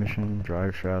transmission,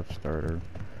 drive shaft, starter.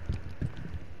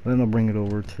 Then I'll bring it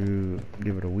over to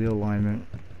give it a wheel alignment,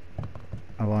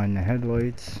 align the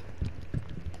headlights,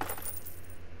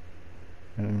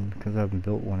 and because I haven't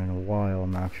built one in a while,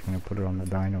 I'm actually going to put it on the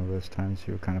dyno this time,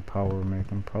 see what kind of power we're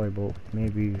making. Probably about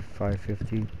maybe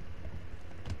 550,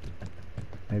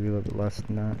 maybe a little bit less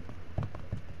than that.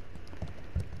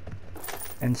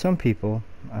 And some people,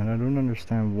 and I don't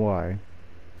understand why,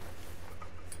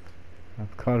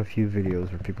 I've caught a few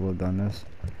videos where people have done this,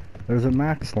 there's a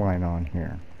max line on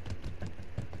here.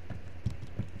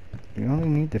 You only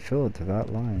need to fill it to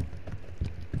that line.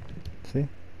 See?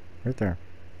 Right there.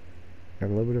 Got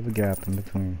a little bit of a gap in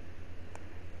between.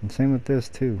 And same with this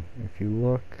too. If you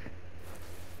look,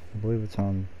 I believe it's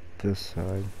on this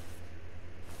side.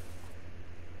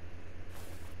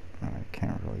 I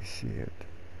can't really see it.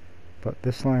 But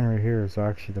this line right here is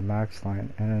actually the max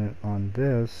line, and then on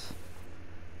this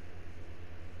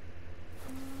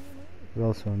there's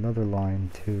also another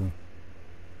line too.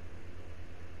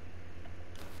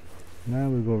 Now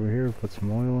we go over here, put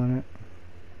some oil in it.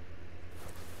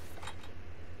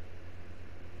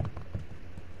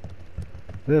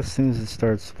 This, as soon as it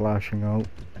starts splashing out,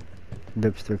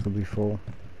 dipstick will be full.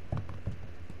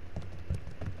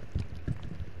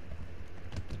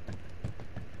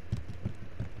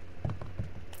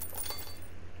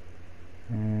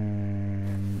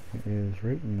 And it is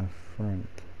right in the front.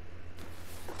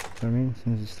 So I mean, as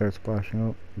soon as it starts splashing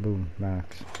out, boom,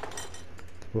 max.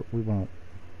 That's what we want.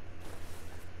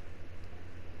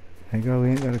 Thank God we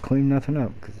ain't gotta clean nothing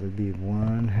up, because it'd be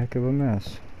one heck of a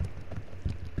mess.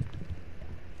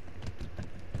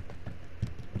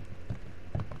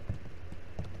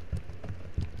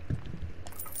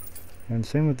 And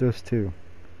same with this too.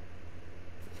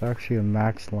 It's actually a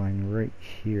max line right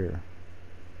here.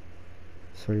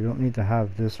 So you don't need to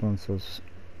have this one so it's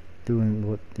doing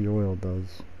what the oil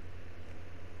does.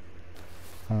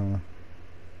 I'll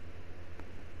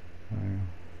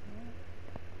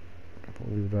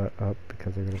leave that up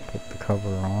because I gotta put the cover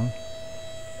on,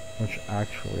 which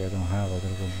actually I don't have. I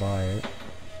gotta go buy it.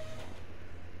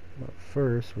 But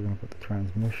first we're gonna put the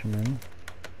transmission in.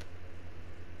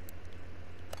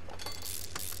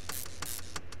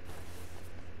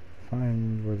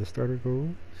 Find where the starter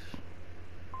goes.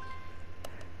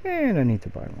 And I need to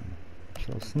buy one.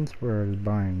 So since we're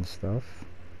buying stuff,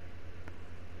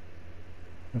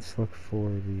 let's look for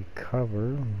the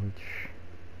cover, which...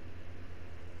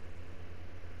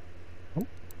 Oh,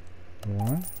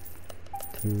 1,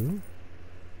 2,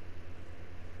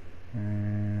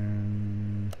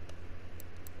 and...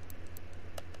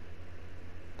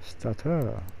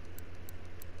 starter.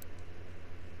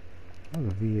 That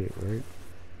was a V8, right?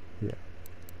 Yeah.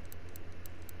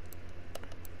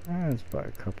 Let's buy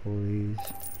a couple of these.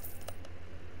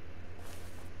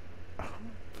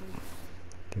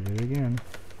 Did it again.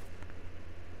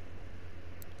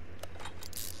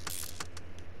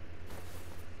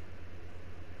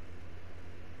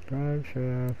 Drive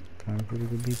shaft. Time for it to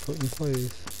be put in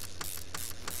place.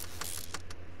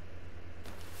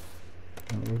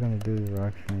 What we're going to do is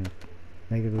actually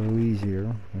make it a little easier.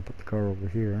 I'm going to put the car over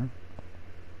here.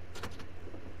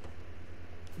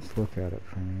 Let's look at it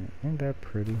for a minute. Ain't that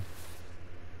pretty?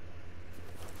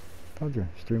 Told you,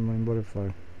 streamline butterfly.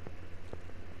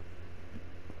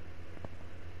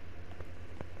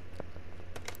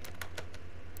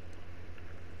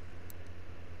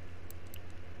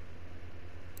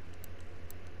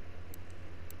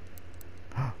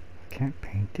 I can't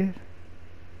paint it?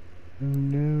 Oh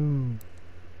no.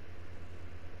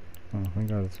 Oh, thank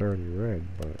God it's already red,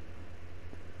 but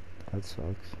that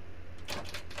sucks.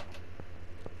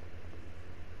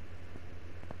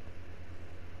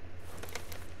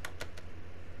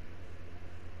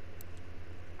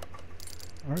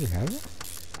 I already have it?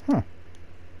 Huh.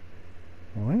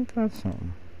 Well, ain't that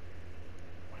something?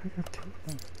 I got two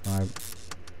of them.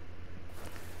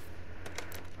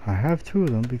 I have two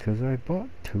of them because I bought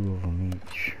two of them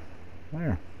each.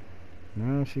 There.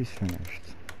 Now she's finished.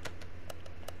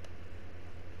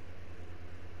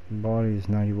 The body is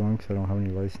 91 because I don't have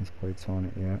any license plates on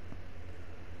it yet.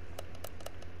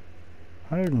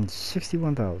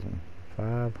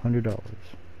 $161,500.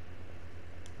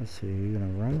 Let's see, are you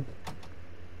gonna run?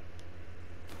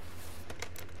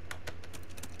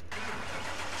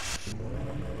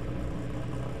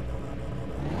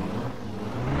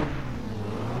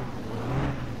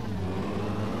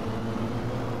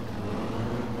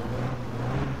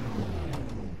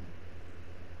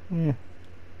 Yeah.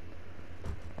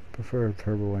 Prefer a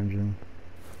turbo engine.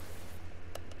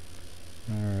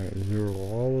 Alright, zero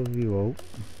all of you out.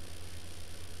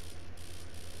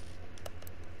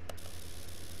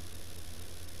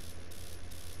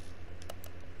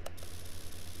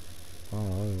 Oh,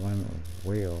 the alignment was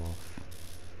way off.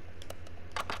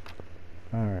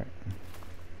 Alright.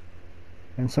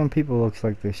 And some people looks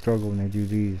like they struggle when they do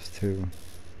these too.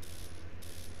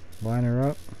 Line her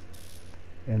up.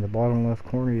 In the bottom left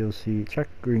corner you'll see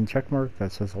green check mark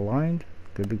that says aligned.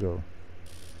 Good to go.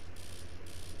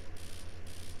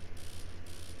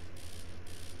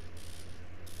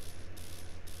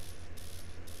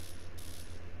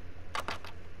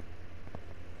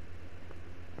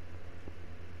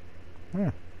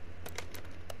 Yeah.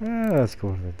 Let's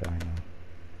go to the dyno.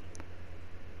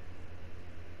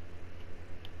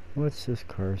 What's this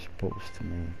car supposed to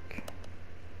make?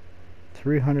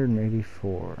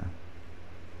 384.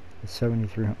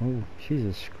 73. Oh, she's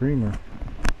a screamer.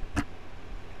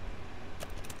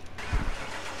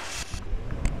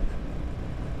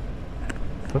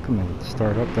 Took a minute to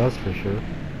start up, that's for sure.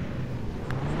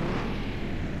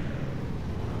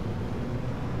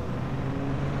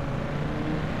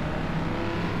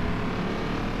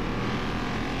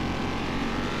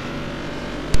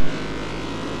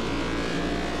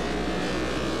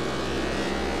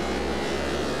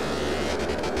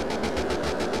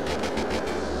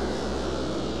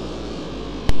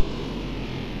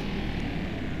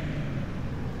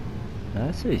 Did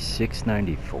I say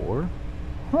 694?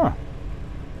 Huh.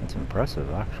 That's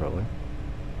impressive, actually.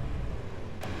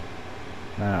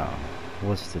 Now,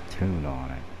 what's the tune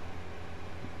on it?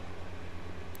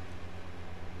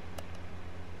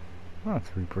 Oh,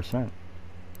 3%.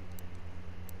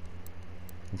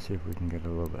 Let's see if we can get a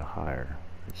little bit higher.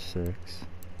 6.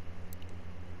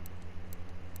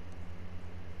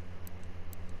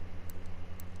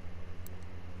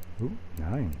 Ooh,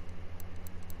 9.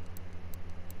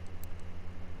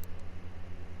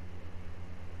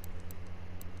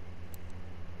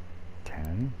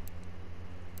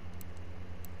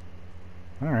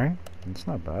 Alright, it's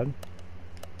not bad.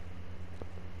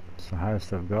 It's the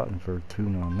highest I've gotten for a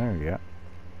tune on there yet.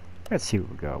 Let's see what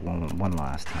we got one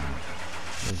last time.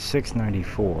 It's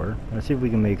 694. Let's see if we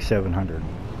can make 700.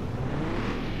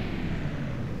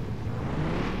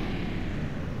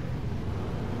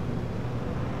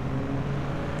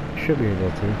 Should be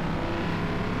able to.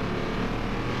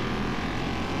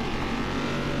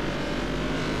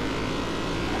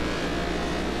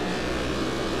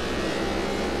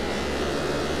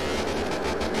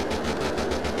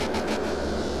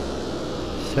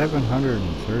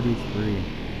 $733.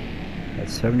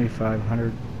 That's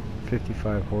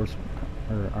 7,555 horse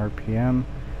or RPM.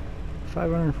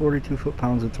 542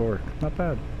 foot-pounds of torque. Not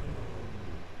bad.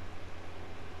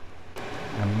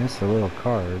 I mean, it's a little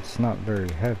car. It's not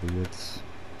very heavy. It's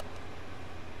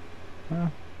a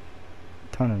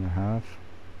ton and a half.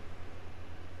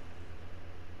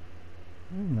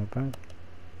 Not bad.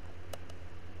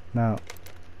 Now,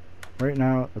 right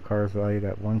now the car is valued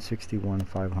at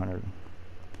 $161,500.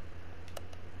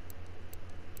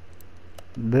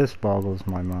 This boggles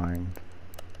my mind.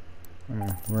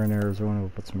 We're in Arizona. We'll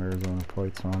put some Arizona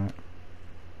plates on it.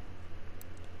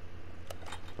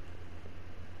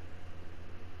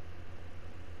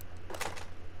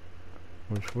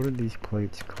 What did these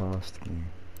plates cost me?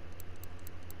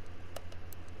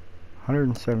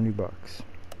 170 bucks.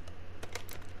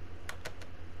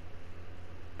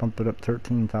 Bump it up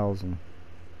 13,000.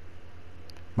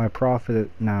 My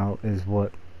profit now is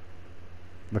what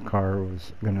the car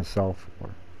was gonna sell for.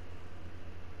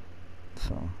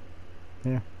 So,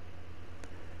 yeah.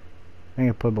 I think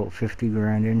I put about 50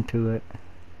 grand into it.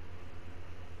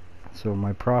 So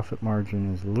my profit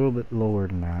margin is a little bit lower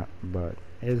than that, but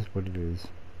it is what it is.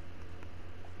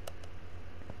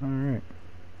 Alright.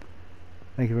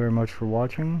 Thank you very much for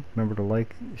watching. Remember to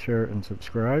like, share, and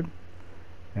subscribe.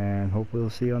 And hope we'll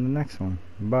see you on the next one.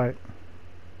 Bye.